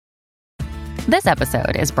This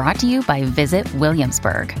episode is brought to you by Visit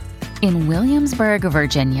Williamsburg. In Williamsburg,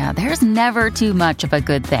 Virginia, there's never too much of a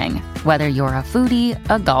good thing. Whether you're a foodie,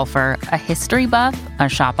 a golfer, a history buff, a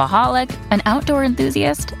shopaholic, an outdoor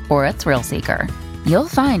enthusiast, or a thrill seeker, you'll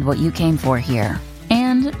find what you came for here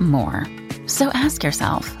and more. So ask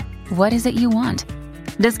yourself, what is it you want?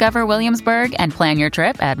 Discover Williamsburg and plan your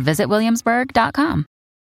trip at visitwilliamsburg.com.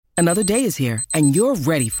 Another day is here, and you're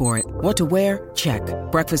ready for it. What to wear? Check.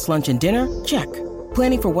 Breakfast, lunch, and dinner? Check.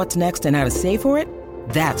 Planning for what's next and how to save for it?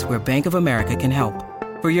 That's where Bank of America can help.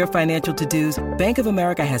 For your financial to-dos, Bank of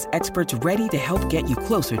America has experts ready to help get you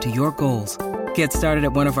closer to your goals. Get started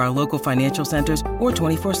at one of our local financial centers or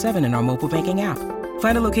 24/7 in our mobile banking app.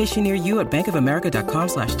 Find a location near you at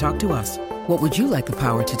bankofamerica.com/talktous. What would you like the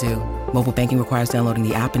power to do? Mobile banking requires downloading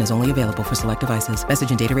the app and is only available for select devices.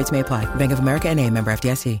 Message and data rates may apply. Bank of America N.A., member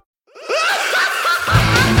FDIC.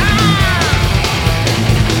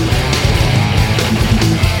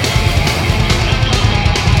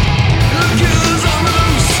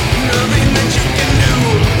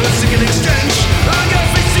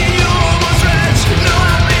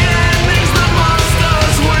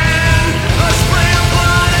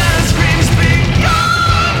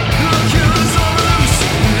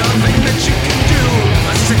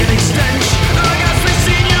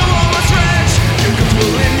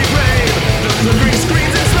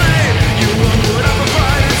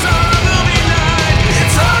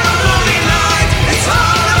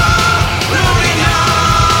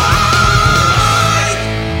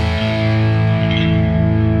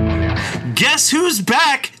 Who's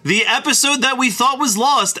back? The episode that we thought was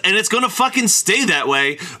lost, and it's gonna fucking stay that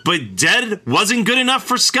way. But dead wasn't good enough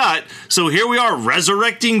for Scott, so here we are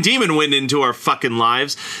resurrecting Demon Wind into our fucking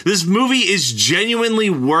lives. This movie is genuinely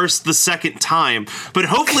worse the second time, but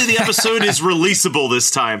hopefully the episode is releasable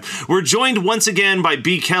this time. We're joined once again by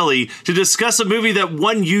B. Kelly to discuss a movie that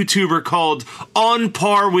one YouTuber called On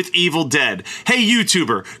Par with Evil Dead. Hey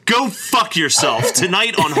YouTuber, go fuck yourself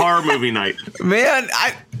tonight on Horror Movie Night. Man,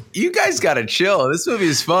 you guys gotta chill. This movie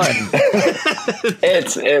is fun.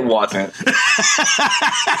 It wasn't.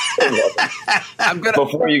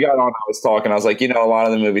 Before you got on, I was talking. I was like, a lot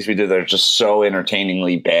of the movies we did are just so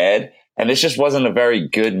entertainingly bad, and this just wasn't a very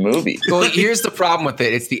good movie. Well, here's the problem with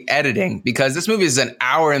it. It's the editing, because this movie is an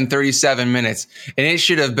hour and 37 minutes, and it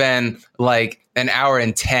should have been like an hour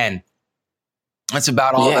and 10. That's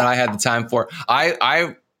about all that I had the time for.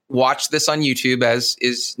 I watched this on YouTube, as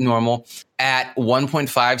is normal, at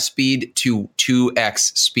 1.5 speed to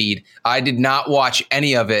 2x speed. I did not watch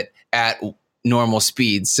any of it at normal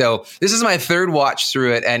speed. So this is my third watch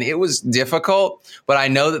through it, and it was difficult, but I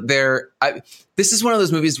know that this is one of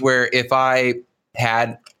those movies where if I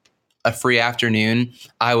had a free afternoon,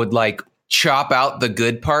 I would like chop out the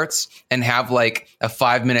good parts and have like a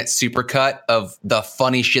 5-minute supercut of the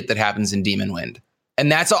funny shit that happens in Demon Wind. And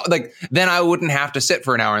that's all. Like, then I wouldn't have to sit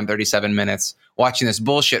for an hour and 37 minutes watching this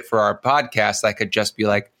bullshit for our podcast. I could just be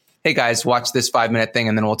like, hey guys, watch this 5-minute thing,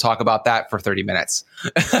 and then we'll talk about that for 30 minutes.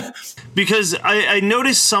 Because I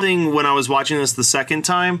noticed something when I was watching this the second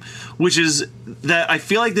time, which is that I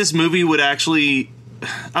feel like this movie would actually,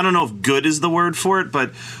 I don't know if good is the word for it,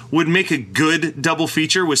 but would make a good double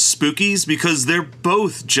feature with Spookies, because they're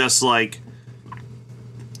both just like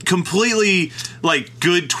completely like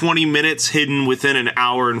good 20 minutes hidden within an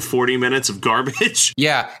hour and 40 minutes of garbage.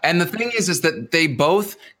 Yeah. And the thing is that they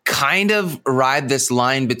both kind of ride this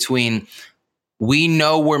line between, we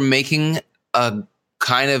know we're making a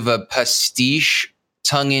kind of a pastiche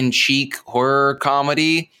tongue-in-cheek horror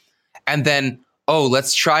comedy, and then,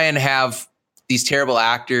 let's try and have these terrible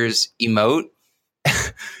actors emote.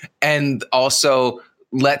 And also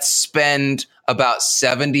let's spend about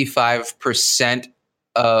 75%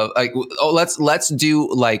 of let's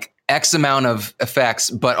do like X amount of effects,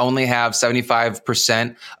 but only have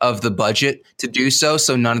 75% of the budget to do so.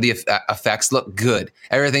 So none of the effects look good.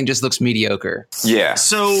 Everything just looks mediocre. Yeah.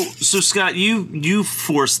 So Scott, you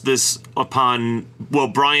forced this upon,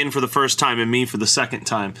 Brian for the first time and me for the second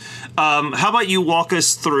time. How about you walk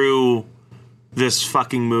us through this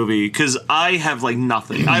fucking movie, because I have like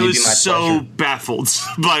nothing. I was so baffled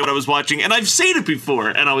by what I was watching, and I've seen it before,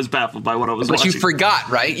 and I was baffled by what I was watching. But you forgot,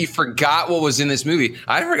 right? You forgot what was in this movie.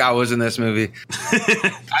 I forgot what was in this movie. This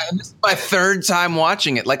is my third time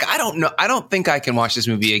watching it. Like, I don't know. I don't think I can watch this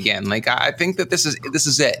movie again. Like, I think that this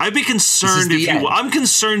is it. I'd be concerned if you. I'm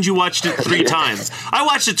concerned you watched it 3 times. I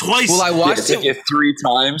watched it twice. Well, I watched it 3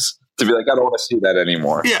 times. to be like, I don't want to see that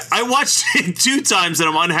anymore. Yeah, I watched it 2 times and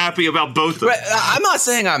I'm unhappy about both of them. I'm not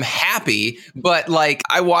saying I'm happy, but like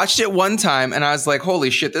I watched it one time and I was like, holy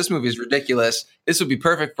shit, this movie is ridiculous. This would be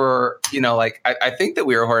perfect for, like I think that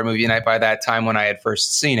we were a horror movie night by that time when I had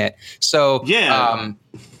first seen it. So, yeah.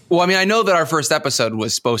 Well, I mean, I know that our first episode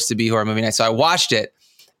was supposed to be horror movie night, so I watched it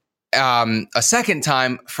a second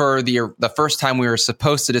time for the first time we were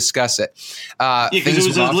supposed to discuss it. Because it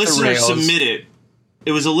was a listener submitted.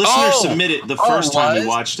 It was a listener submitted the first time we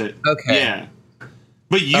watched it. Okay. Yeah.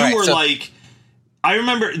 But you were like, I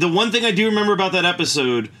remember, the one thing I do remember about that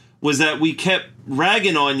episode was that we kept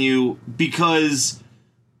ragging on you because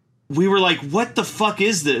we were like, what the fuck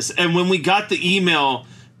is this? And when we got the email,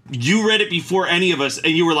 you read it before any of us,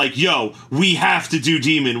 and you were like, yo, we have to do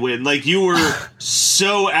Demon Wind. Like, you were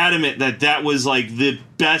so adamant that was like the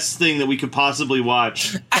best thing that we could possibly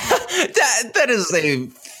watch. That is a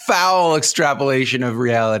foul extrapolation of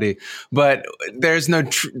reality, but there's no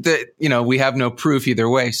we have no proof either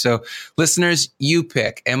way. So listeners, you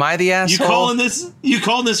pick. Am I the asshole? You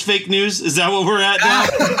calling this fake news? Is that what we're at now?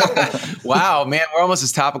 Wow, man, we're almost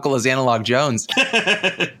as topical as Analog Jones.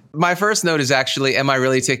 My first note is actually, am I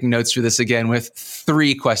really taking notes for this again with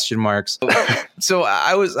 3 question marks? So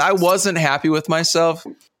I wasn't happy with myself.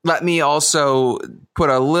 Let me also put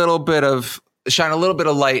shine a little bit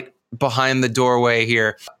of light behind the doorway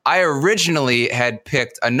here. I originally had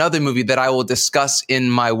picked another movie that I will discuss in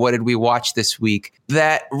my What Did We Watch This Week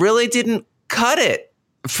that really didn't cut it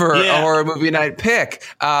for a horror movie night pick.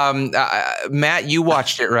 Matt, you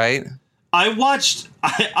watched it, right?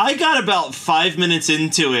 I got about 5 minutes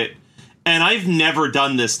into it, and I've never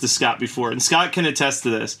done this to Scott before, and Scott can attest to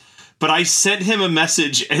this, but I sent him a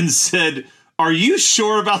message and said, are you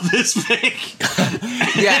sure about this pick?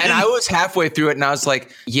 Yeah, and I was halfway through it, and I was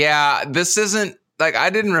like, yeah, this isn't, like, I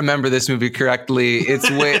didn't remember this movie correctly.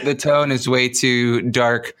 The tone is way too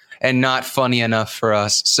dark and not funny enough for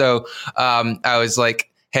us. So I was like,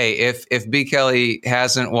 hey, if B. Kelly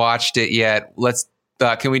hasn't watched it yet,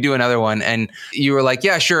 can we do another one? And you were like,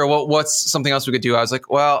 yeah, sure. What's something else we could do? I was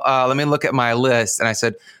like, well, let me look at my list. And I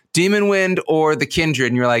said, Demon Wind or The Kindred.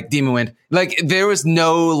 And you're like, Demon Wind. Like, there was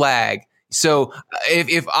no lag. So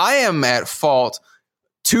if I am at fault,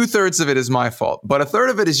 2/3 of it is my fault, but 1/3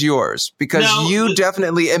 of it is yours because you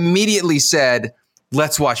definitely immediately said,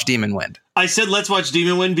 let's watch Demon Wind. I said, let's watch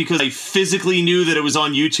Demon Wind because I physically knew that it was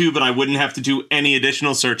on YouTube and I wouldn't have to do any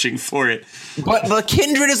additional searching for it. But The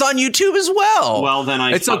Kindred is on YouTube as well. Well, then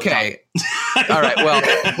it's okay. All right.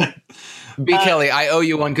 Well, B. Kelly, I owe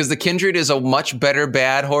you one because The Kindred is a much better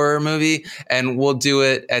bad horror movie, and we'll do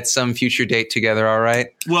it at some future date together. All right.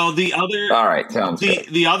 Well, all right, sounds good.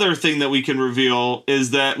 The other thing that we can reveal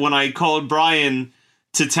is that when I called Brian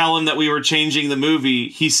to tell him that we were changing the movie,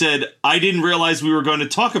 he said, I didn't realize we were going to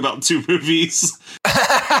talk about 2 movies.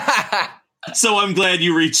 So I'm glad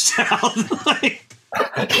you reached out.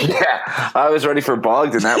 Yeah, I was ready for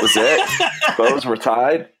Bugged, and that was it. Bows were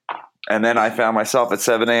tied. And then I found myself at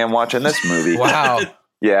 7 a.m. watching this movie. Wow.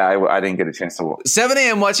 Yeah, I didn't get a chance to watch. 7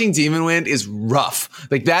 a.m. watching Demon Wind is rough.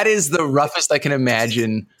 Like, that is the roughest I can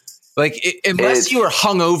imagine. Like, unless you were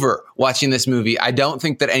hungover watching this movie, I don't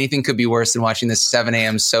think that anything could be worse than watching this 7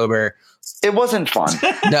 a.m. sober. It wasn't fun.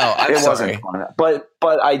 No, I'm sorry. Wasn't fun. But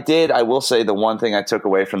I will say the one thing I took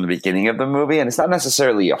away from the beginning of the movie, and it's not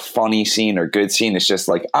necessarily a funny scene or good scene. It's just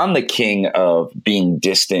like, I'm the king of being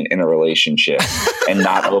distant in a relationship and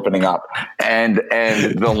not opening up. And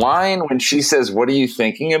the line when she says, what are you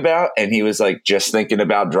thinking about? And he was like, just thinking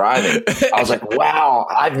about driving. I was like, wow,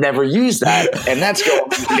 I've never used that. And that's going on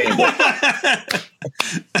the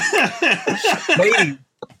table. Maybe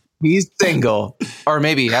he's single, or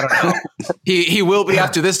maybe, I don't know. He will be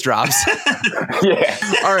after this drops. Yeah.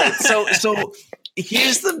 All right. So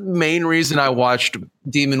here's the main reason I watched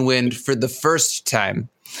Demon Wind for the first time.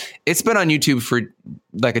 It's been on YouTube for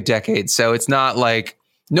like a decade, so it's not like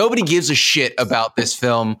nobody gives a shit about this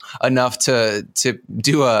film enough to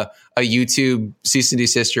do a YouTube cease and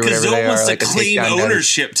desist or whatever they are. Like to claim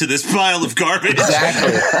ownership to this pile of garbage.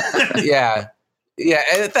 Exactly. Yeah. Yeah,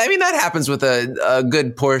 I mean, that happens with a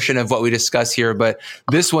good portion of what we discuss here, but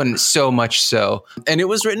this one so much so. And it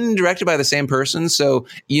was written and directed by the same person, so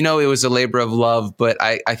it was a labor of love, but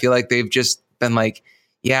I feel like they've just been like,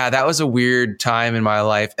 yeah, that was a weird time in my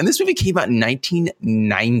life. And this movie came out in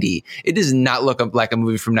 1990. It does not look like a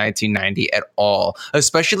movie from 1990 at all,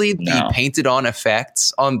 especially the painted on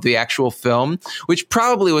effects on the actual film, which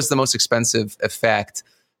probably was the most expensive effect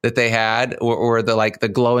that they had, or the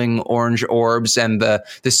glowing orange orbs and the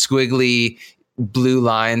squiggly blue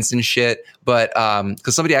lines and shit. But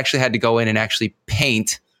because somebody actually had to go in and actually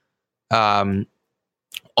paint all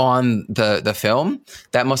on the film.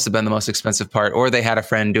 That must have been the most expensive part, or they had a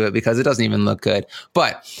friend do it because it doesn't even look good.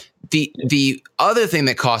 But the other thing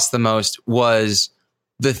that cost the most was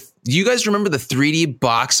you guys remember the 3D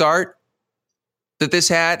box art that this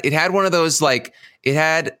had? It had one of those, like, it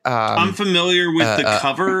had I'm familiar with the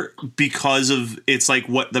cover because of it's like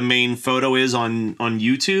what the main photo is on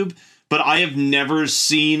YouTube, but I have never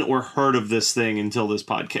seen or heard of this thing until this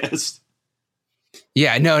podcast.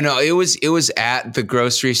 Yeah, no, it was at the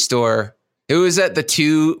grocery store. It was at the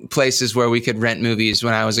two places where we could rent movies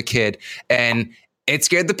when I was a kid, and it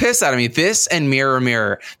scared the piss out of me. This and Mirror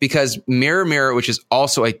Mirror, because Mirror Mirror, which is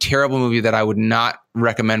also a terrible movie that I would not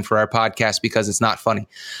recommend for our podcast because it's not funny.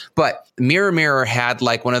 But Mirror Mirror had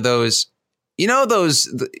like one of those,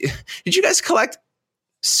 did you guys collect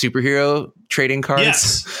superhero trading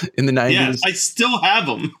cards in the 90s? Yeah, I still have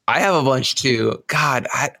them. I have a bunch too. God,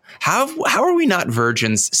 how are we not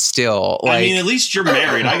virgins still? Like, I mean, at least you're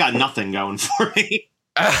married. I got nothing going for me.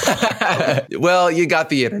 Well, you got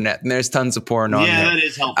the internet, and there's tons of porn on there. Yeah, that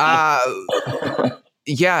is helpful.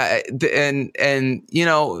 Yeah, and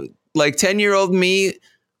like 10-year-old me,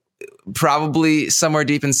 probably somewhere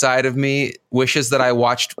deep inside of me, wishes that I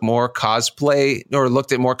watched more cosplay or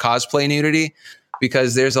looked at more cosplay nudity,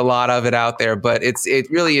 because there's a lot of it out there. But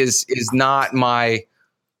it really is not my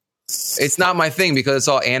thing, because it's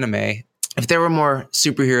all anime. If there were more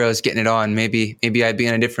superheroes getting it on, maybe I'd be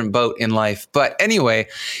in a different boat in life. But anyway,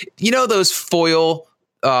 those foil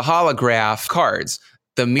holograph cards,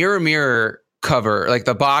 the Mirror Mirror cover, like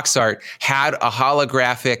the box art, had a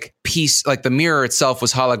holographic piece, like the mirror itself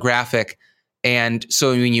was holographic. And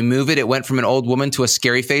so when you move it, it went from an old woman to a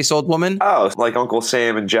scary face old woman. Oh, like Uncle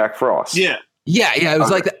Sam and Jack Frost. Yeah. Yeah, it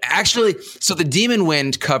was like actually. So the Demon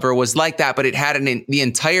Wind cover was like that, but it had the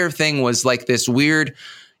entire thing was like this weird.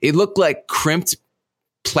 It looked like crimped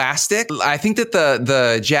plastic. I think that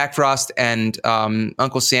the Jack Frost and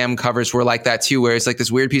Uncle Sam covers were like that too, where it's like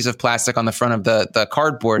this weird piece of plastic on the front of the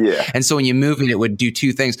cardboard. Yeah. And so when you move it would do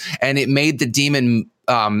two things, and it made the demon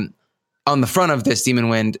on the front of this Demon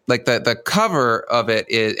Wind, like the cover of it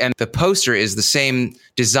is, and the poster is the same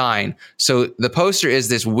design. So the poster is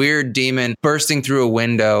this weird demon bursting through a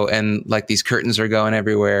window, and like these curtains are going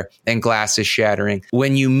everywhere and glass is shattering.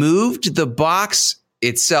 When you moved the box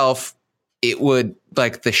itself, it would,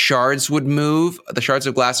 like, the shards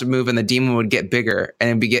of glass would move, and the demon would get bigger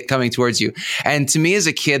and be coming towards you. And to me as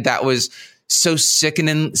a kid, that was so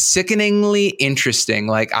sickeningly interesting.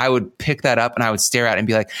 Like, I would pick that up and I would stare at it and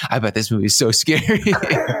be like, I bet this movie is so scary.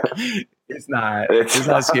 It's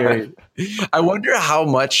not scary. I wonder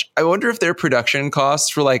if their production costs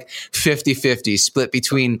for like 50-50 split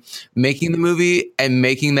between making the movie and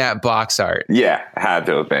making that box art. Yeah, had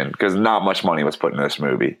to have been, because not much money was put in this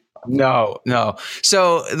movie. No.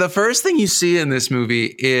 So the first thing you see in this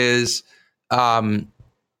movie is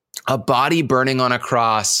a body burning on a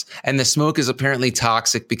cross, and the smoke is apparently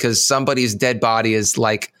toxic because somebody's dead body is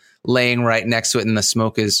like laying right next to it, and the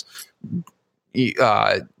smoke is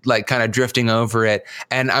like kind of drifting over it.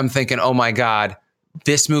 And I'm thinking, oh my God,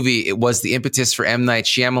 this movie, it was the impetus for M. Night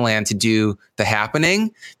Shyamalan to do The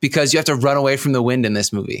Happening, because you have to run away from the wind in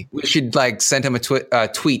this movie. We should like send him a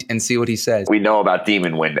tweet and see what he says. We know about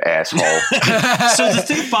Demon Wind, asshole. So the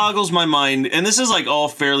thing boggles my mind, and this is like all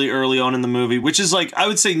fairly early on in the movie, which is like, I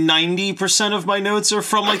would say 90% of my notes are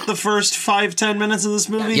from like the first 5-10 minutes of this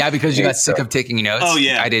movie. Yeah, because you got sick of taking notes. Oh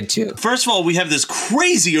yeah, I did too. First of all, we have this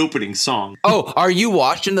crazy opening song. Oh, are you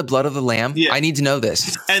watching The Blood of the Lamb? Yeah. I need to know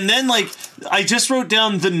this. And then like, I just wrote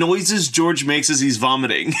down the noises George makes as he's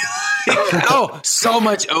vomiting. Oh, so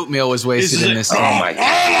much oatmeal was wasted in this song. Oh my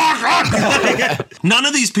God. None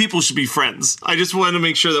of these people should be friends. I just wanted to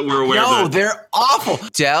make sure that we're aware of that. No, they're awful.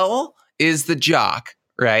 Del is the jock,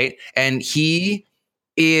 right? And he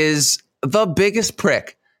is the biggest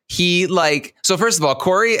prick. He so first of all,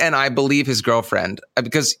 Corey and I believe his girlfriend,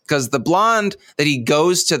 because the blonde that he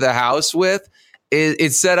goes to the house with,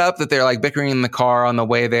 it's set up that they're like bickering in the car on the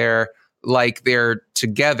way there, like they're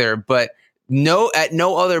together, but at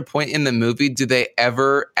no other point in the movie do they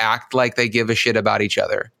ever act like they give a shit about each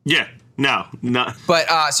other. Yeah, no.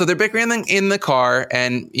 But so they're bickering in the car,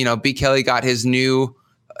 and B. Kelly got his new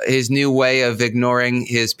way of ignoring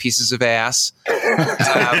his pieces of ass.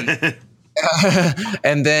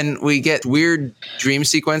 And then we get weird dream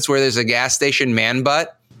sequence where there's a gas station man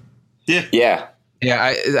butt. Yeah.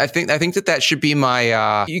 I think that should be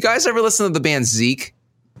my. You guys ever listen to the band Zeke?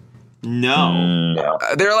 No.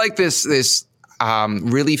 They're like this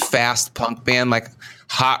really fast punk band, like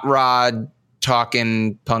hot rod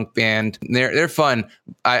talking punk band. They're fun.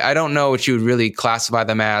 I don't know what you would really classify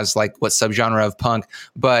them as, like what subgenre of punk,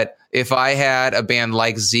 but If I had a band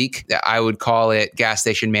like Zeke, I would call it Gas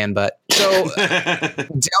Station Man Butt. So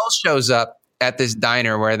Del shows up at this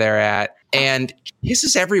diner where they're at and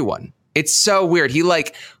kisses everyone. It's so weird. He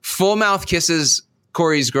like full mouth kisses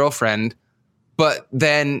Corey's girlfriend, but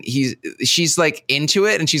then she's like into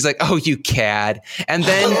it and she's like, "Oh, you cad." And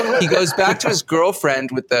then he goes back to his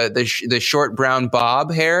girlfriend with the short brown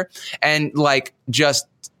bob hair and like just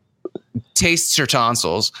tastes her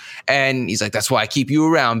tonsils. And he's like, "That's why I keep you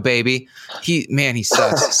around, baby." He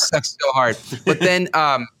sucks. He sucks so hard. But then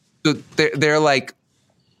they're like,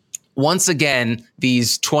 once again,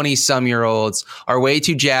 these 20-some-year-olds are way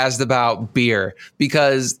too jazzed about beer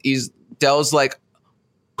because Del's like,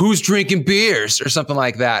 "Who's drinking beers?" or something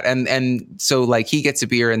like that. And so like he gets a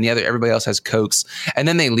beer and everybody else has Cokes. And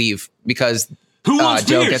then they leave because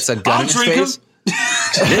Del gets a gun in his face.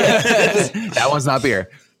 That one's not beer.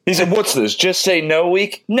 He said, "What's this? Just say no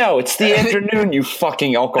week?" "No, it's the afternoon, you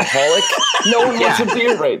fucking alcoholic. No one wants a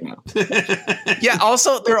beer right now." Yeah,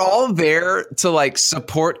 also, they're all there to like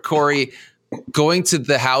support Corey going to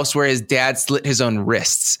the house where his dad slit his own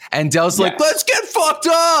wrists. And Del's like, "Let's get fucked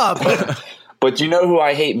up." But you know who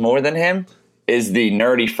I hate more than him? Is the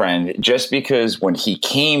nerdy friend. Just because when he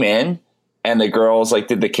came in and the girls like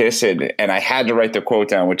did the kiss and I had to write the quote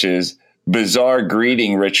down, which is, "Bizarre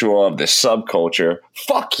greeting ritual of the subculture."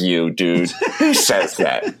 Fuck you, dude. Who says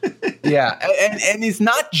that? Yeah. And it's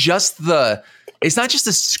not just the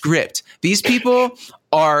script. These people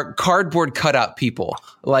are cardboard cutout people.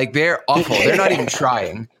 Like they're awful. They're not even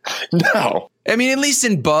trying. No. I mean, at least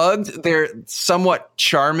in Bugged, they're somewhat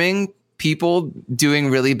charming people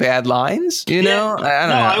doing really bad lines, you know? I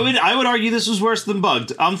don't know. I would argue this was worse than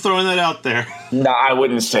Bugged. I'm throwing that out there. No, I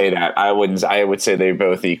wouldn't say that. I would say they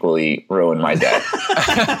both equally ruined my day.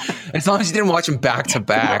 As long as you didn't watch them back to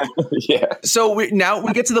back. Yeah. So now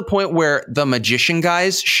we get to the point where the magician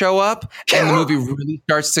guys show up and the movie really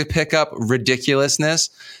starts to pick up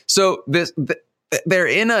ridiculousness. So they're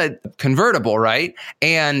in a convertible, right?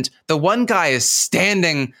 And the one guy is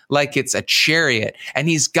standing like it's a chariot and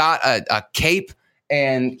he's got a cape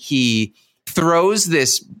and he throws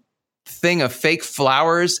this thing of fake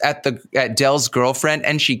flowers at Del's girlfriend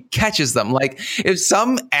and she catches them. Like if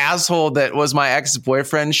some asshole that was my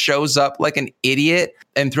ex-boyfriend shows up like an idiot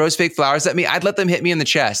and throws fake flowers at me, I'd let them hit me in the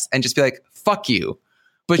chest and just be like, "Fuck you."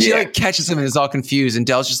 But she like catches him and is all confused and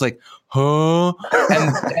Del's just like, "Huh?"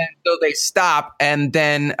 And so they stop and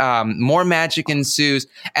then more magic ensues.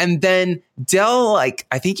 And then Del, like,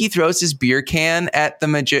 I think he throws his beer can at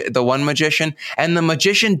the one magician and the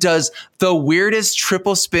magician does the weirdest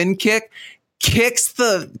triple spin kick, kicks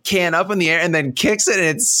the can up in the air and then kicks it and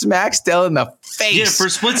it smacks Del in the face. Yeah, for a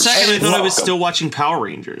split second I thought I was still watching Power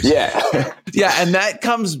Rangers. Yeah. Yeah, and that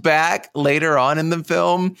comes back later on in the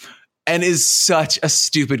film. And is such a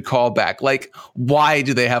stupid callback. Like, why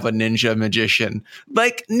do they have a ninja magician?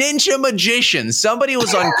 Like, ninja magician. Somebody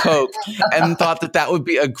was on coke and thought that would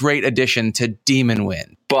be a great addition to Demon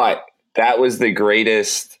Wind. But that was the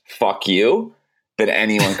greatest fuck you that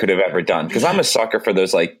anyone could have ever done. Because I'm a sucker for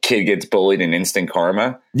those, like, kid gets bullied and instant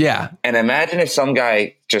karma. Yeah. And imagine if some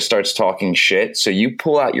guy just starts talking shit. So you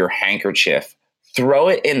pull out your handkerchief, throw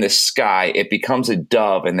it in the sky, it becomes a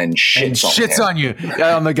dove, and then shits on you.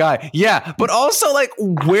 On the guy. Yeah. But also, like,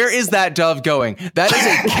 where is that dove going? That is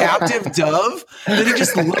a captive dove that he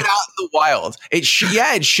just let out in the wild. It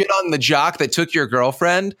shit on the jock that took your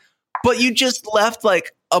girlfriend, but you just left,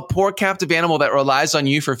 like, a poor captive animal that relies on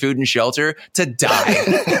you for food and shelter to die.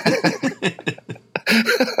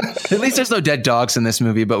 At least there's no dead dogs in this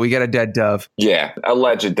movie, but we get a dead dove. Yeah,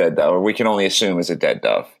 alleged dead dove, or we can only assume is a dead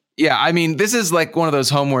dove. Yeah, I mean, this is like one of those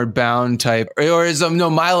Homeward Bound type, or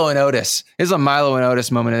Milo and Otis. It's a Milo and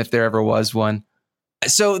Otis moment if there ever was one.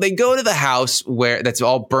 So they go to the house where that's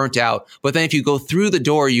all burnt out. But then if you go through the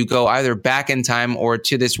door, you go either back in time or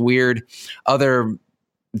to this weird other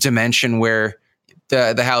dimension where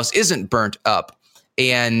the house isn't burnt up.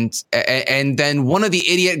 And then one of the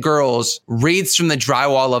idiot girls reads from the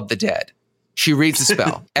drywall of the dead. She reads the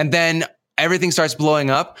spell. And then everything starts blowing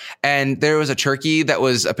up, and there was a turkey that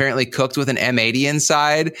was apparently cooked with an M80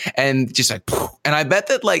 inside, and just like, poof. And I bet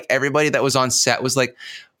that like everybody that was on set was like,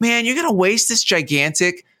 "Man, you're gonna waste this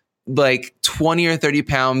gigantic like 20 or 30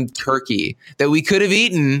 pound turkey that we could have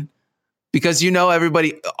eaten," because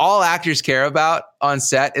everybody, all actors care about on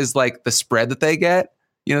set is like the spread that they get.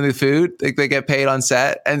 The food, they get paid on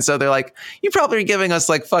set, and so they're like, "You probably are giving us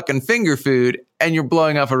like fucking finger food, and you're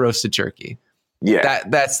blowing up a roasted turkey." Yeah,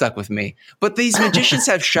 that stuck with me. But these magicians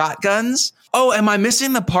have shotguns, Oh, am I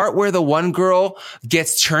missing the part where the one girl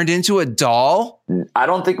gets turned into a doll? I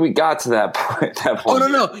don't think we got to that point. Oh,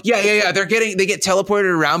 no. Yeah. They get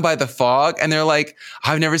teleported around by the fog, and they're like,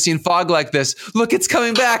 I've never seen fog like this. Look, it's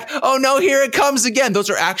coming back. Oh no, here it comes again. Those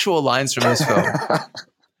are actual lines from this film.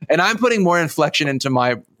 And I'm putting more inflection into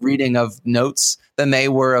my reading of notes than they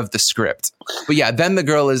were of the script. But yeah, then the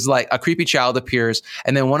girl is like, a creepy child appears,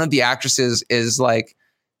 and then one of the actresses is like,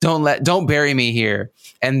 don't bury me here.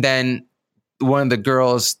 And then one of the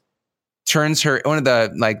girls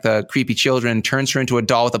the creepy children turns her into a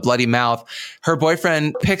doll with a bloody mouth. Her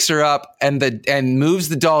boyfriend picks her up and moves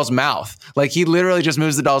the doll's mouth. Like, he literally just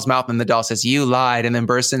moves the doll's mouth, and the doll says, "You lied," and then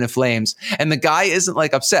bursts into flames. And the guy isn't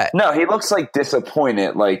like upset. No, he looks like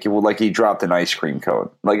disappointed, like he dropped an ice cream cone.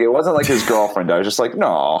 Like, it wasn't like his girlfriend. I was just like,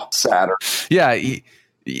 no, sadder. Yeah.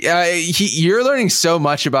 You're learning so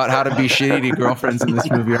much about how to be shitty to girlfriends in this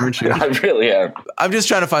movie, aren't you? I really am. I'm just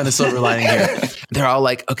trying to find the silver lining here. They're all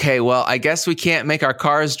like, okay, well, I guess we can't make our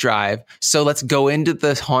cars drive, so let's go into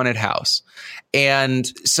the haunted house. And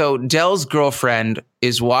so Dell's girlfriend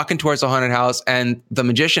is walking towards the haunted house, and the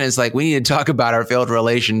magician is like, we need to talk about our failed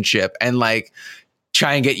relationship and like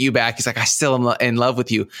try and get you back. He's like, I still am in love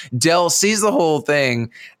with you. Dell sees the whole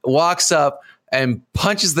thing, walks up and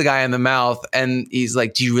punches the guy in the mouth. And he's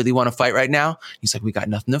like, do you really want to fight right now? He's like, we got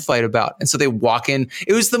nothing to fight about. And so they walk in.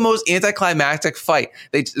 It was the most anticlimactic fight.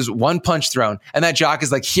 There's one punch thrown. And that jock is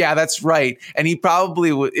like, yeah, that's right. And he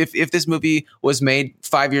probably would, if this movie was made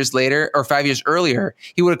 5 years later or 5 years earlier,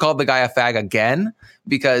 he would have called the guy a fag again,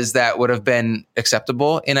 because that would have been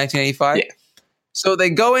acceptable in 1985. Yeah. So they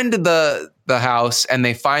go into the house and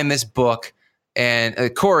they find this book.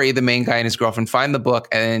 And Corey, the main guy, and his girlfriend find the book,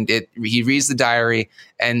 and he reads the diary,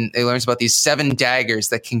 and he learns about these 7 daggers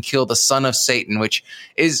that can kill the son of Satan, which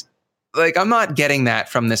is like, I'm not getting that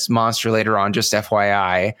from this monster later on, just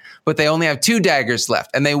FYI. But they only have 2 daggers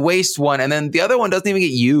left, and they waste one, and then the other one doesn't even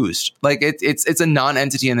get used. Like, it's a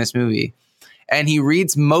non-entity in this movie. And he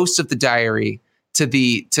reads most of the diary to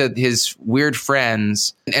his weird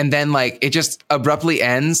friends, and then like it just abruptly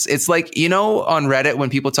ends. It's like, you know, on Reddit when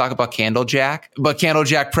people talk about Candlejack, but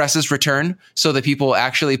Candlejack presses return so that people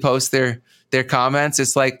actually post their comments.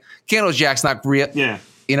 It's like, Candlejack's not real. Yeah,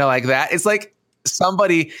 you know, like that. It's like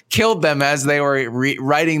somebody killed them as they were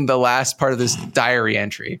writing the last part of this diary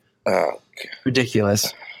entry. Oh,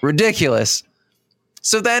 ridiculous.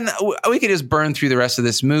 So then we could just burn through the rest of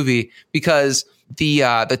this movie, because the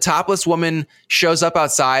topless woman shows up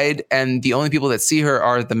outside, and the only people that see her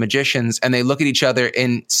are the magicians, and they look at each other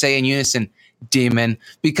and say in unison, "Demon,"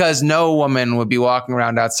 because no woman would be walking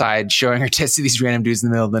around outside showing her tits to these random dudes in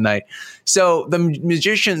the middle of the night. So the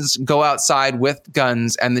magicians go outside with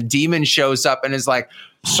guns, and the demon shows up and is like,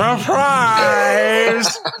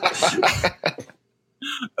 "Surprise!"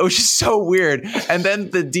 Which is so weird. And then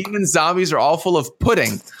the demon zombies are all full of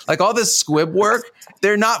pudding. Like, all this squib work,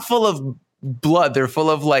 they're not full of blood. They're full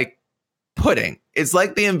of like pudding. It's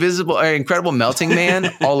like the Incredible Melting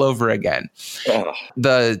Man all over again.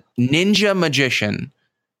 The ninja magician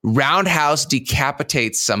roundhouse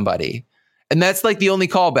decapitates somebody. And that's like the only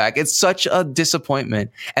callback. It's such a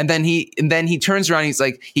disappointment. And then he turns around. He's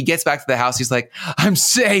like, he gets back to the house. He's like, I'm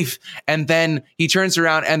safe. And then he turns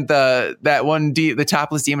around, and the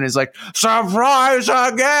topless demon is like, surprise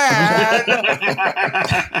again.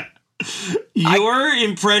 Your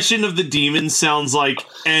impression of the demon sounds like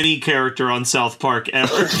any character on South Park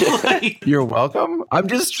ever. You're welcome. I'm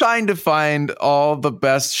just trying to find all the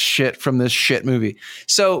best shit from this shit movie.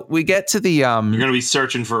 So we get to the... You're going to be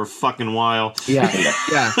searching for a fucking while. Yeah.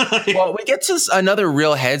 Well, we get to another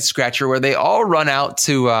real head scratcher where they all run out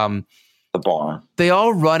to... the barn. They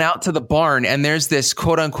all run out to the barn, and there's this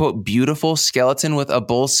quote unquote beautiful skeleton with a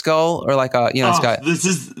bull skull, or like a, you know, it's got. This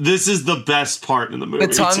is the best part in the movie.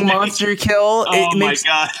 The tongue monster kill. Oh my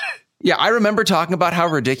God. Yeah, I remember talking about how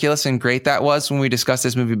ridiculous and great that was when we discussed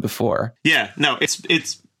this movie before. Yeah, no, it's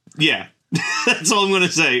yeah. That's all I'm going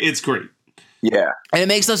to say. It's great. Yeah. And it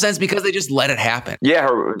makes no sense because they just let it happen. Yeah.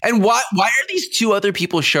 And why are these 2 other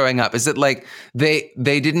people showing up? Is it like they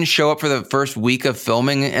didn't show up for the first week of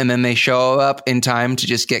filming, and then they show up in time to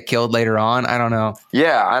just get killed later on? I don't know.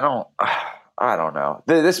 Yeah, I don't know.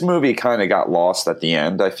 This movie kind of got lost at the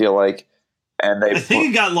end, I feel like. And I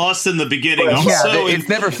think it got lost in the beginning also. Yeah, it's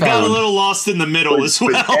never found. Got a little lost in the middle as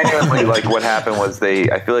well. Genuinely, like, what happened was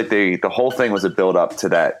I feel like the whole thing was a build up to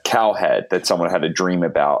that cow head that someone had a dream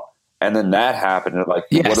about. And then that happened. And they're like,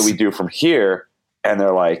 yes. What do we do from here? And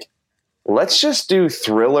they're like, let's just do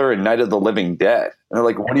Thriller and Night of the Living Dead. And they're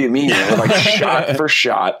like, what do you mean? And they're like, shot for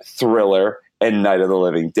shot, Thriller and Night of the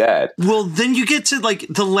Living Dead. Well, then you get to like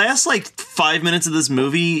the last like 5 minutes of this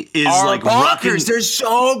movie is like bonkers. They're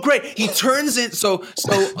so great. He turns it so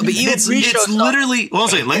the evil it's literally. Well,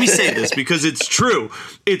 let me say this because it's true.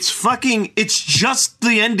 It's just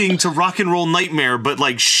the ending to Rock and Roll Nightmare, but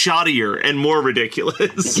like shoddier and more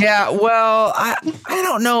ridiculous. Yeah, well, I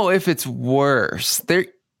don't know if it's worse. They're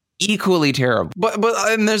equally terrible. But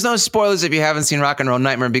and there's no spoilers if you haven't seen Rock and Roll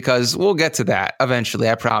Nightmare, because we'll get to that eventually,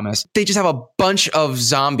 I promise. They just have a bunch of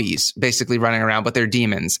zombies basically running around, but they're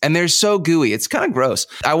demons. And they're so gooey. It's kind of gross.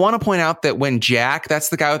 I want to point out that when Jack, that's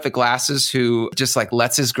the guy with the glasses who just like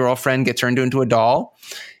lets his girlfriend get turned into a doll,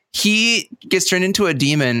 he gets turned into a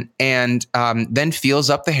demon and then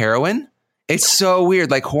feels up the heroin. It's so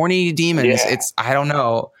weird, like horny demons. Yeah. I don't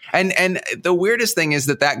know. And the weirdest thing is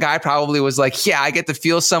that guy probably was like, yeah, I get to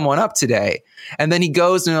feel someone up today. And then he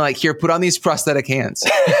goes and they're like, here, put on these prosthetic hands.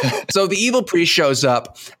 So the evil priest shows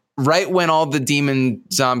up right when all the demon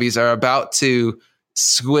zombies are about to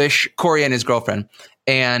squish Corey and his girlfriend.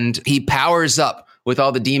 And he powers up with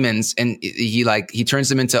all the demons and he turns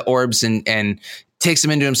them into orbs and takes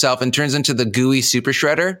them into himself and turns into the gooey super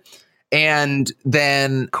shredder. And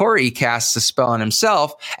then Corey casts a spell on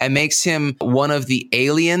himself and makes him one of the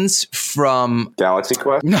aliens from Galaxy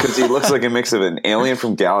Quest, because he looks like a mix of an alien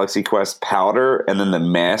from Galaxy Quest, Powder, and then the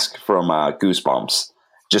mask from Goosebumps.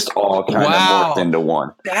 Just all kind of morphed into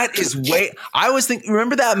one. That is I was thinking,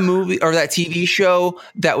 remember that movie or that TV show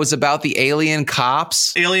that was about the alien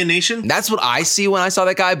cops? Alien Nation? That's what I see when I saw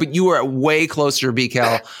that guy, but you were way closer,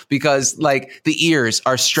 BKL, because like the ears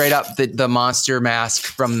are straight up the monster mask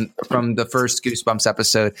from the first Goosebumps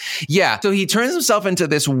episode. Yeah. So he turns himself into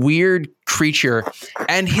this weird creature,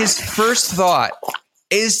 and his first thought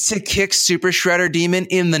is to kick Super Shredder Demon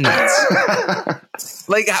in the nuts.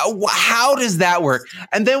 Like, how does that work?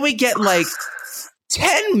 And then we get like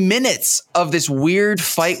 10 minutes of this weird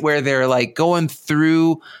fight where they're like going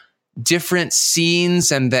through different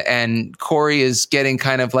scenes, and Corey is getting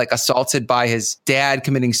kind of like assaulted by his dad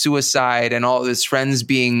committing suicide and all of his friends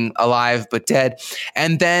being alive but dead.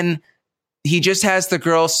 And then he just has the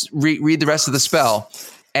girls read the rest of the spell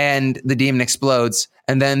and the demon explodes.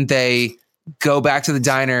 And then they go back to the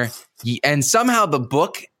diner, and somehow the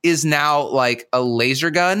book is now like a laser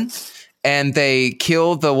gun, and they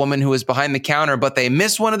kill the woman who was behind the counter, but they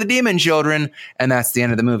miss one of the demon children, and that's the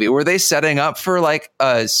end of the movie. Were they setting up for like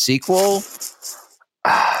a sequel?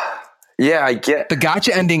 Yeah, I get the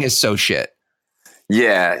gotcha ending is so shit.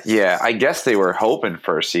 Yeah, I guess they were hoping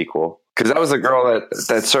for a sequel, because that was a girl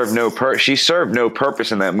that served no she served no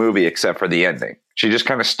purpose in that movie except for the ending. She just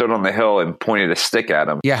kind of stood on the hill and pointed a stick at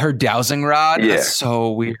him. Yeah, her dowsing rod. Yeah. That's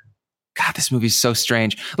so weird. God, this movie's so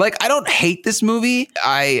strange. Like, I don't hate this movie.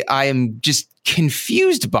 I am just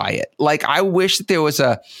confused by it. Like, I wish that there was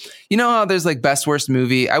how there's like best worst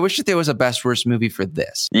movie. I wish that there was a best worst movie for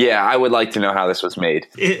this. Yeah, I would like to know how this was made.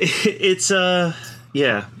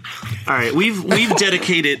 Yeah. All right, we've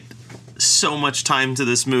dedicated so much time to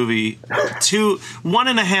this movie.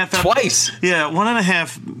 1.5 twice. Yeah,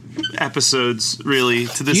 1.5 episodes really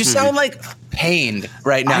to this movie. You sound like pained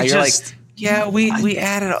right now. You're like, yeah, we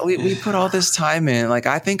put all this time in. Like,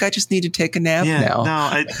 I think I just need to take a nap now.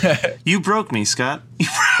 No, you broke me, Scott.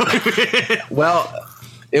 Well,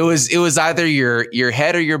 it was either your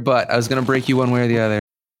head or your butt. I was going to break you one way or the other.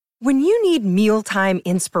 When you need mealtime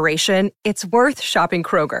inspiration, it's worth shopping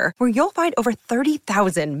Kroger, where you'll find over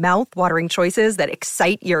 30,000 mouth-watering choices that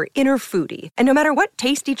excite your inner foodie. And no matter what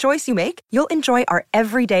tasty choice you make, you'll enjoy our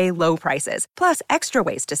everyday low prices, plus extra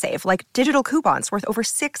ways to save, like digital coupons worth over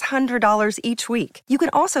 $600 each week. You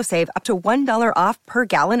can also save up to $1 off per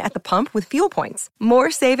gallon at the pump with fuel points.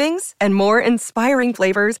 More savings and more inspiring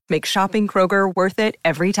flavors make shopping Kroger worth it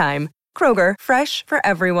every time. Kroger, fresh for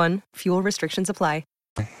everyone. Fuel restrictions apply.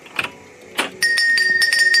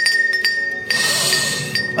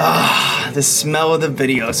 The smell of the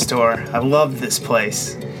video store. I love this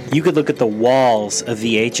place. You could look at the walls of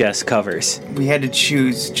VHS covers. We had to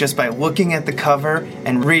choose just by looking at the cover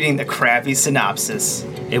and reading the crappy synopsis.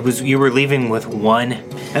 You were leaving with one.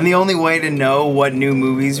 And the only way to know what new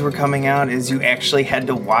movies were coming out is you actually had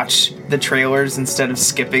to watch the trailers instead of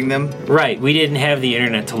skipping them. Right, we didn't have the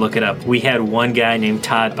internet to look it up. We had one guy named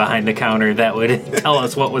Todd behind the counter that would tell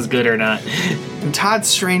us what was good or not. And Todd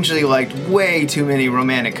strangely liked way too many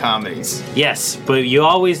romantic comedies. Yes, but you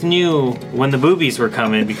always knew when the boobies were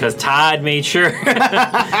coming because Todd made sure.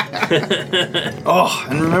 Oh,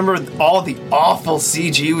 and remember all the awful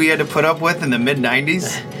CG we had to put up with in the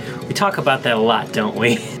mid-90s? We talk about that a lot, don't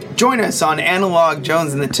we? Join us on Analog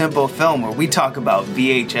Jones and the Tempo Film, where we talk about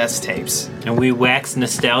VHS tapes. And we wax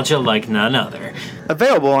nostalgia like none other.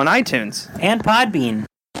 Available on iTunes And Podbean.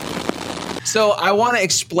 So I want to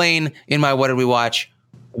explain in my What Did We Watch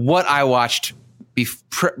what I watched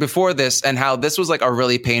before this and how this was like a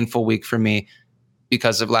really painful week for me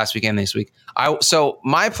because of last week and this week. So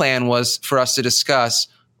my plan was for us to discuss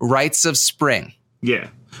Rites of Spring. Yeah.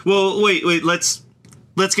 Well, wait.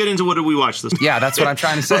 Let's get into What Did We Watch this. Yeah, that's what I'm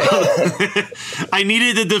trying to say. I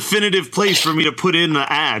needed a definitive place for me to put in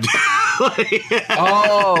the ad.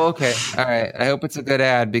 Oh, okay. All right. I hope it's a good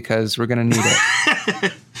ad because we're going to need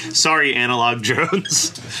it. Sorry, Analog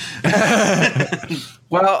Jones.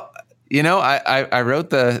 Well, you know, I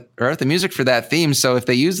wrote the music for that theme. So if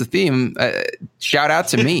they use the theme, shout out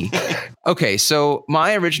to me. Okay. So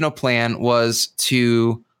my original plan was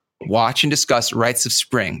to watch and discuss Rites of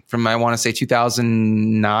Spring from, I want to say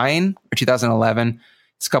 2009 or 2011.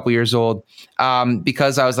 It's a couple years old.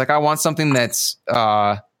 Because I was like, I want something that's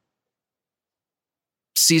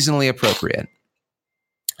seasonally appropriate.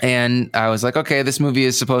 And I was like, okay, this movie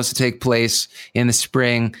is supposed to take place in the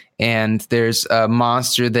spring, and there's a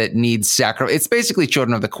monster that needs sacrifice. It's basically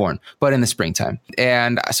Children of the Corn, but in the springtime.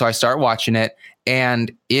 And so I start watching it,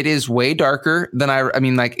 and it is way darker than I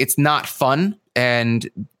mean, like, it's not fun, and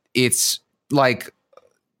it's like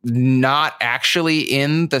not actually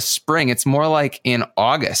in the spring. It's more like in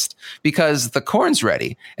August because the corn's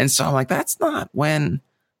ready. And so I'm like, that's not when,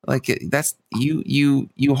 like, that's you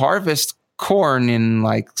harvest corn in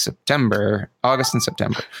like August and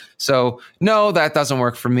September. So no, that doesn't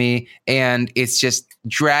work for me. And it's just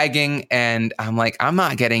dragging. And I'm like, I'm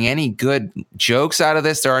not getting any good jokes out of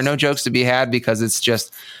this. There are no jokes to be had because it's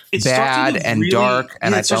just bad and really dark.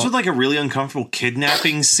 And it starts with like a really uncomfortable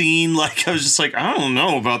kidnapping scene. Like, I was just like, I don't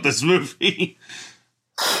know about this movie.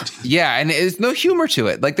 Yeah, and there's no humor to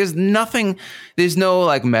it. Like, there's no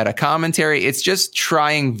like meta commentary. It's just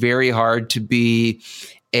trying very hard to be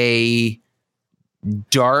a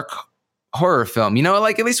dark horror film. You know,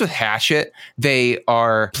 like at least with Hatchet, they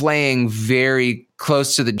are playing very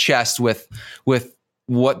close to the chest with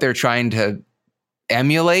what they're trying to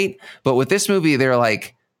emulate. But with this movie, they're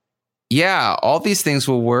like, yeah, all these things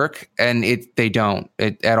will work, and they don't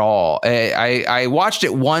at all. I watched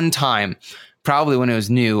it one time, probably when it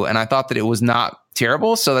was new, and I thought that it was not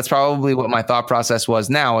terrible. So that's probably what my thought process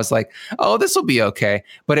was now. I was like, oh, this will be okay.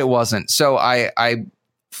 But it wasn't. So I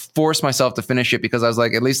forced myself to finish it because I was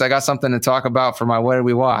like, at least I got something to talk about for my What Did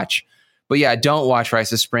We Watch? But yeah, don't watch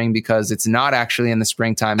Rites of Spring because it's not actually in the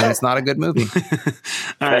springtime and it's not a good movie.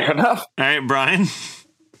 Fair enough. All right, Brian.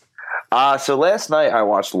 So last night I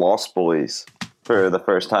watched Lost Boys for the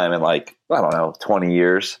first time in like, I don't know, 20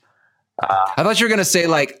 years. I thought you were going to say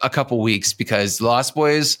like a couple weeks because Lost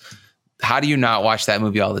Boys, how do you not watch that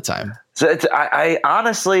movie all the time? So I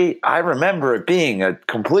honestly, I remember it being a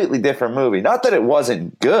completely different movie. Not that it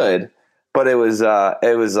wasn't good, but it was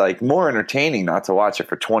like more entertaining not to watch it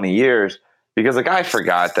for 20 years because like I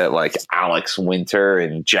forgot that like Alex Winter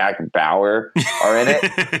and Jack Bauer are in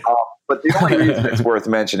it. But the only reason it's worth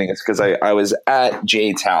mentioning is because I was at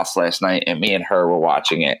Jade's house last night and me and her were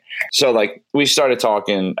watching it. So like we started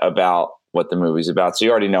talking about what the movie's about. So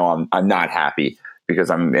you already know I'm not happy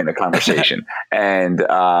because I'm in a conversation. And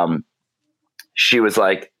she was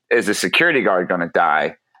like, is the security guard going to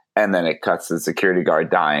die? And then it cuts to the security guard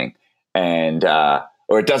dying. And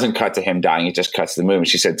or it doesn't cut to him dying. It just cuts to the movie.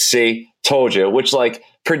 She said, see, told you, which like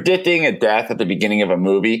predicting a death at the beginning of a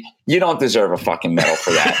movie, you don't deserve a fucking medal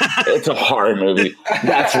for that. It's a horror movie.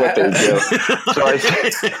 That's what they do.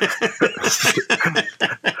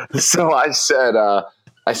 So I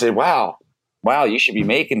said, wow, you should be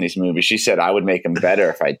making these movies. She said, I would make them better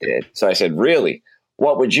if I did. So I said, really?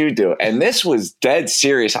 What would you do? And this was dead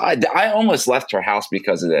serious. I almost left her house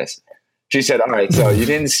because of this. She said, all right, so you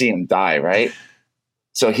didn't see him die, right?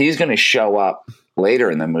 So he's going to show up later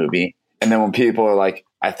in the movie. And then when people are like,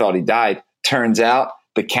 I thought he died, turns out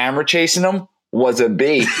the camera chasing him was a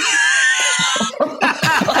bee.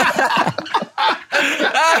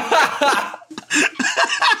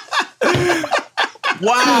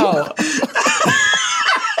 Wow.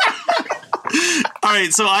 All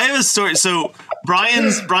right, so I have a story. So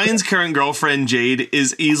Brian's current girlfriend, Jade,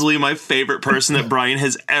 is easily my favorite person that Brian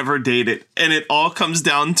has ever dated. And it all comes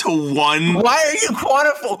down to one. Why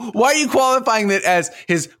are you qualifying that as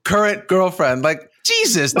his current girlfriend? Like,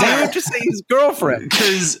 Jesus, dude, just say his girlfriend.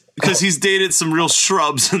 Because he's dated some real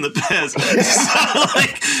shrubs in the past.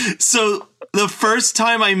 So the first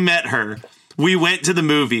time I met her, we went to the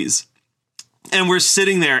movies. And we're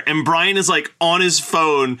sitting there, and Brian is like on his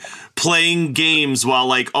phone playing games while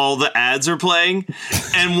like all the ads are playing.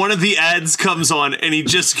 And one of the ads comes on, and he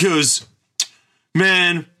just goes,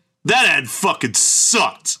 man, that ad fucking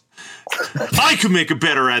sucked. I could make a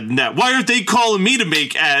better ad than that. Why aren't they calling me to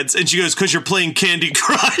make ads? And she goes, because you're playing Candy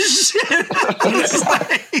Crush.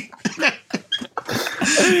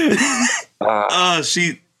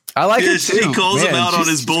 I like it too. She calls him out on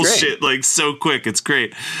his she's bullshit like so quick. It's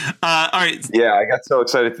great. All right. Yeah, I got so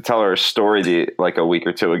excited to tell her a story like a week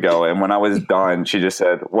or two ago, and when I was done, she just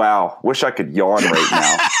said, "Wow, wish I could yawn right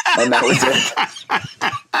now," and that was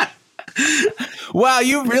it. Wow,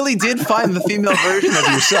 you really did find the female version of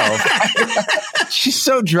yourself. She's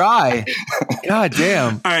so dry. God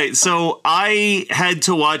damn. All right, so I had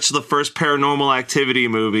to watch the first Paranormal Activity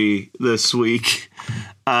movie this week.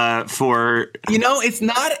 It's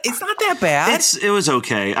not that bad. It was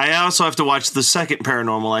okay. I also have to watch the second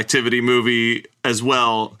Paranormal Activity movie as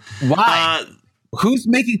well. Why? Who's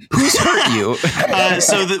hurt you?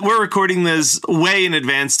 We're recording this way in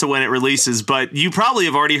advance to when it releases, but you probably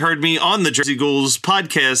have already heard me on the Jersey Ghouls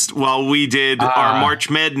podcast while we did our March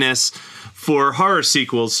Madness for horror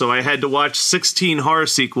sequels. So I had to watch 16 horror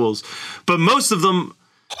sequels, but most of them.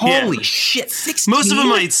 Holy shit, 16? Most of them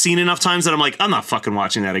I'd seen enough times that I'm like, I'm not fucking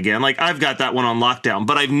watching that again. Like, I've got that one on lockdown.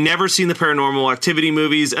 But I've never seen the Paranormal Activity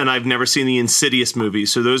movies, and I've never seen the Insidious movies.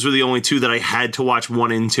 So those were the only two that I had to watch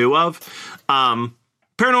 1 and 2 of.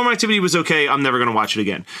 Paranormal Activity was okay. I'm never going to watch it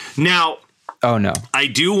again. Now, oh no, I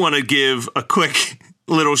do want to give a quick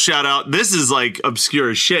little shout out. This is like obscure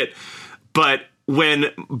as shit. But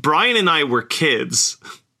when Brian and I were kids,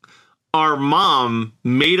 our mom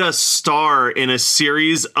made us star in a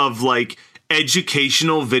series of like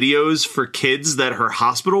educational videos for kids that her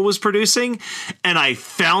hospital was producing, and I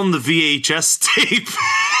found the VHS tape.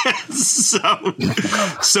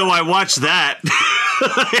 so I watched that.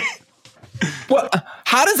 Well,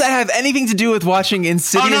 how does that have anything to do with watching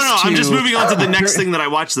Insidious? Oh, no. 2? I'm just moving on to the next thing that I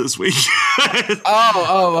watched this week. Okay.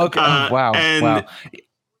 Wow.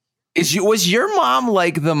 Was your mom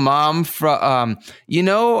like the mom from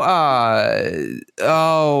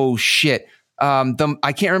oh shit,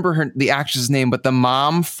 I can't remember the actress's name, but the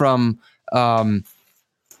mom from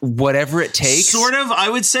Whatever It Takes? Sort of. I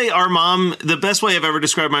would say our mom, the best way I've ever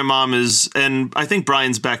described my mom is, and I think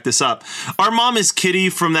Brian's backed this up, our mom is Kitty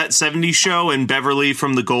from that 70s show and Beverly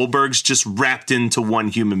from the Goldbergs just wrapped into one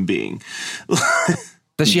human being.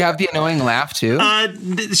 Does she have the annoying laugh too?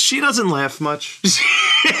 She doesn't laugh much.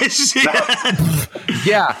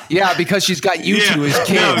 Yeah, because she's got you two as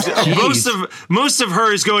kids. No, most of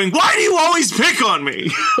her is going, why do you always pick on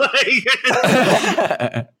me?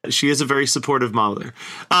 She is a very supportive mother.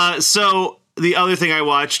 So the other thing I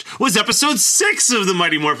watched was episode 6 of the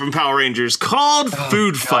Mighty Morphin Power Rangers called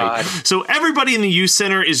Food Fight. So everybody in the youth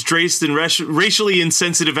center is dressed in racially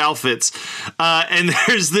insensitive outfits. And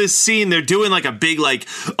there's this scene, they're doing like a big, like,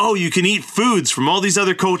 oh, you can eat foods from all these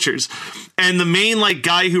other cultures. And the main like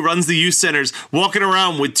guy who runs the youth center's walking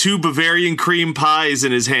around with 2 Bavarian cream pies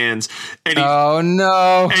in his hands. And oh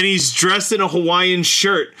no. And he's dressed in a Hawaiian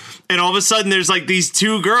shirt. And all of a sudden there's like these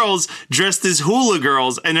 2 girls dressed as hula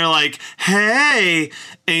girls. And they're like, hey.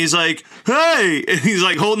 And he's like, hey. And he's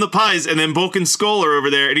like holding the pies. And then Bulk and Skull are over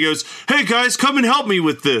there. And he goes, hey guys, come and help me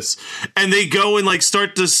with this. And they go and like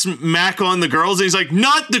start to smack on the girls. And he's like,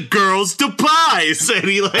 not the girls, the pies. And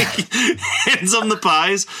he like hands them the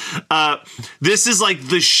pies. This is like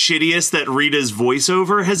the shittiest that Rita's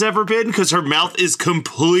voiceover has ever been because her mouth is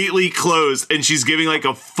completely closed and she's giving like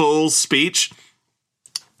a full speech.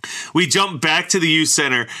 We jump back to the youth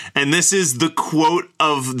center, and this is the quote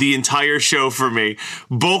of the entire show for me.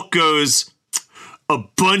 Bulk goes, a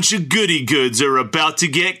bunch of goody goods are about to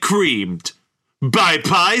get creamed. By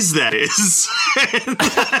pies, that is.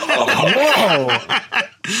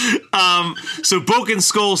 So Bulk and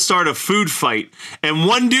Skull start a food fight, and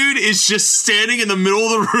one dude is just standing in the middle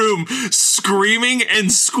of the room screaming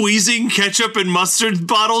and squeezing ketchup and mustard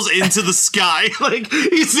bottles into the sky. Like,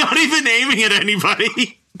 he's not even aiming at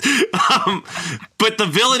anybody. But the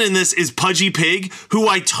villain in this is Pudgy Pig, who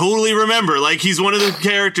I totally remember. Like, he's one of the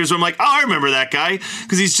characters where I'm like, oh, I remember that guy,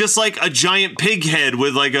 because he's just like a giant pig head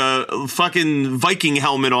with like a fucking Viking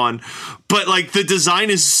helmet on. But like the design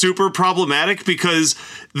is super problematic because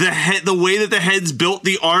the way that the head's built,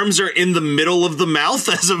 the arms are in the middle of the mouth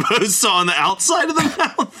as opposed to on the outside of the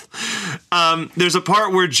mouth. There's a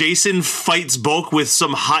part where Jason fights Bulk with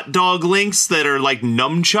some hot dog links that are like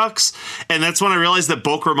nunchucks, and that's when I realized that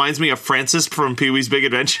Bulk reminds me of Francis from Pee-wee's Big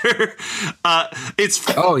Adventure. It's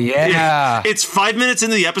 5 minutes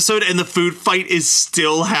into the episode and the food fight is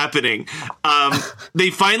still happening.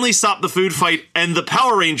 They finally stop the food fight and the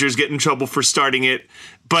Power Rangers get in trouble for starting it,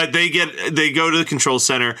 but they go to the control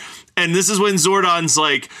center, and this is when Zordon's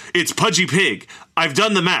like, it's Pudgy Pig. I've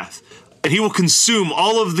done the math. and he will consume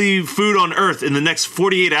all of the food on Earth in the next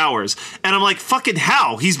 48 hours. And I'm like, fucking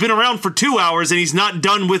how? He's been around for 2 hours and he's not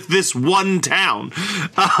done with this one town.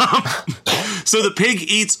 So the pig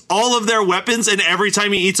eats all of their weapons, and every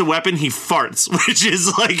time he eats a weapon, he farts, which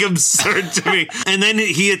is like absurd to me. And then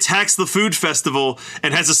he attacks the food festival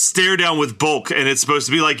and has a stare down with Bulk, and it's supposed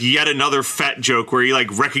to be like yet another fat joke where he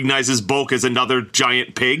like recognizes Bulk as another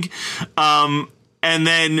giant pig. And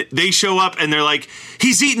then they show up and they're like,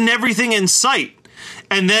 he's eaten everything in sight.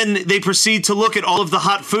 And then they proceed to look at all of the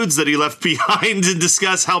hot foods that he left behind and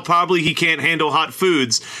discuss how probably he can't handle hot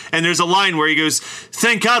foods. And there's a line where he goes,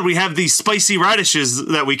 thank God we have these spicy radishes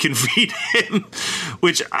that we can feed him.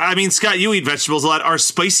 Which, I mean, Scott, you eat vegetables a lot. Are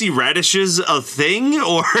spicy radishes a thing?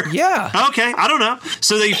 Or Yeah. Okay, I don't know.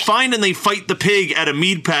 So they find and they fight the pig at a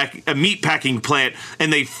meat packing plant,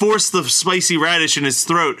 and they force the spicy radish in his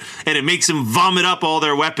throat, and it makes him vomit up all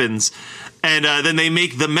their weapons. And then they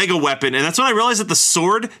make the mega weapon. And that's when I realized that the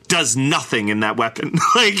sword does nothing in that weapon.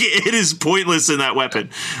 Like, it is pointless in that weapon.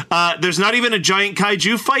 There's not even a giant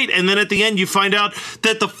kaiju fight. And then at the end, you find out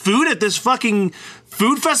that the food at this fucking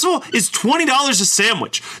food festival is $20 a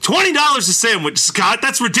sandwich. $20 a sandwich, Scott.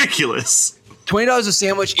 That's ridiculous. $20 a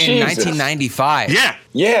sandwich in Jesus. 1995. Yeah.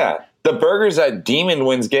 Yeah. The burgers at Demon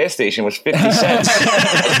Wind's gas station was 50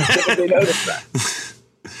 cents. They noticed that.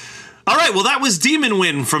 All right, well, that was Demon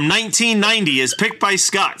Wind from 1990 as picked by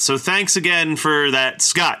Scott. So thanks again for that,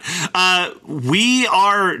 Scott. We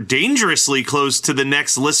are dangerously close to the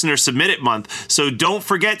next listener submit it month. So don't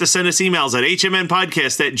forget to send us emails at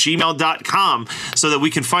hmnpodcast@gmail.com so that we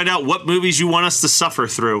can find out what movies you want us to suffer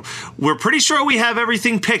through. We're pretty sure we have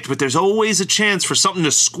everything picked, but there's always a chance for something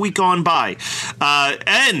to squeak on by.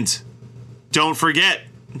 And don't forget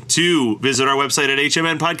to visit our website at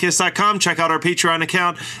hmnpodcast.com. Check out our Patreon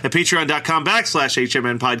account at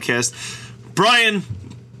patreon.com/hmnpodcast. Brian,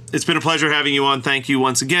 it's been a pleasure having you on. Thank you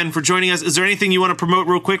once again for joining us. Is there anything you want to promote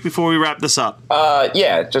real quick before we wrap this up?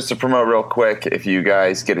 Yeah, just to promote real quick, if you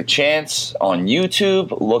guys get a chance on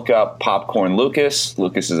YouTube, look up Popcorn Lucas.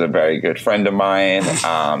 Lucas is a very good friend of mine.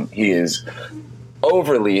 He is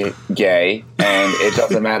overly gay, and it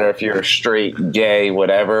doesn't matter if you're straight, gay,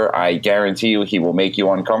 whatever. I guarantee you he will make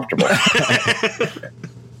you uncomfortable.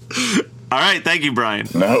 All right. Thank you, Brian.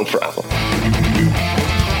 No problem.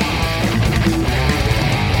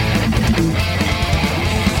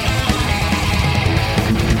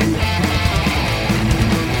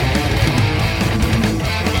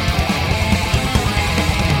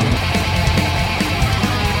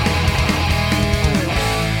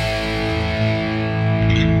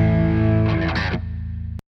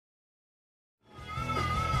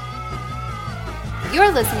 You're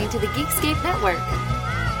listening to the Geekscape Network.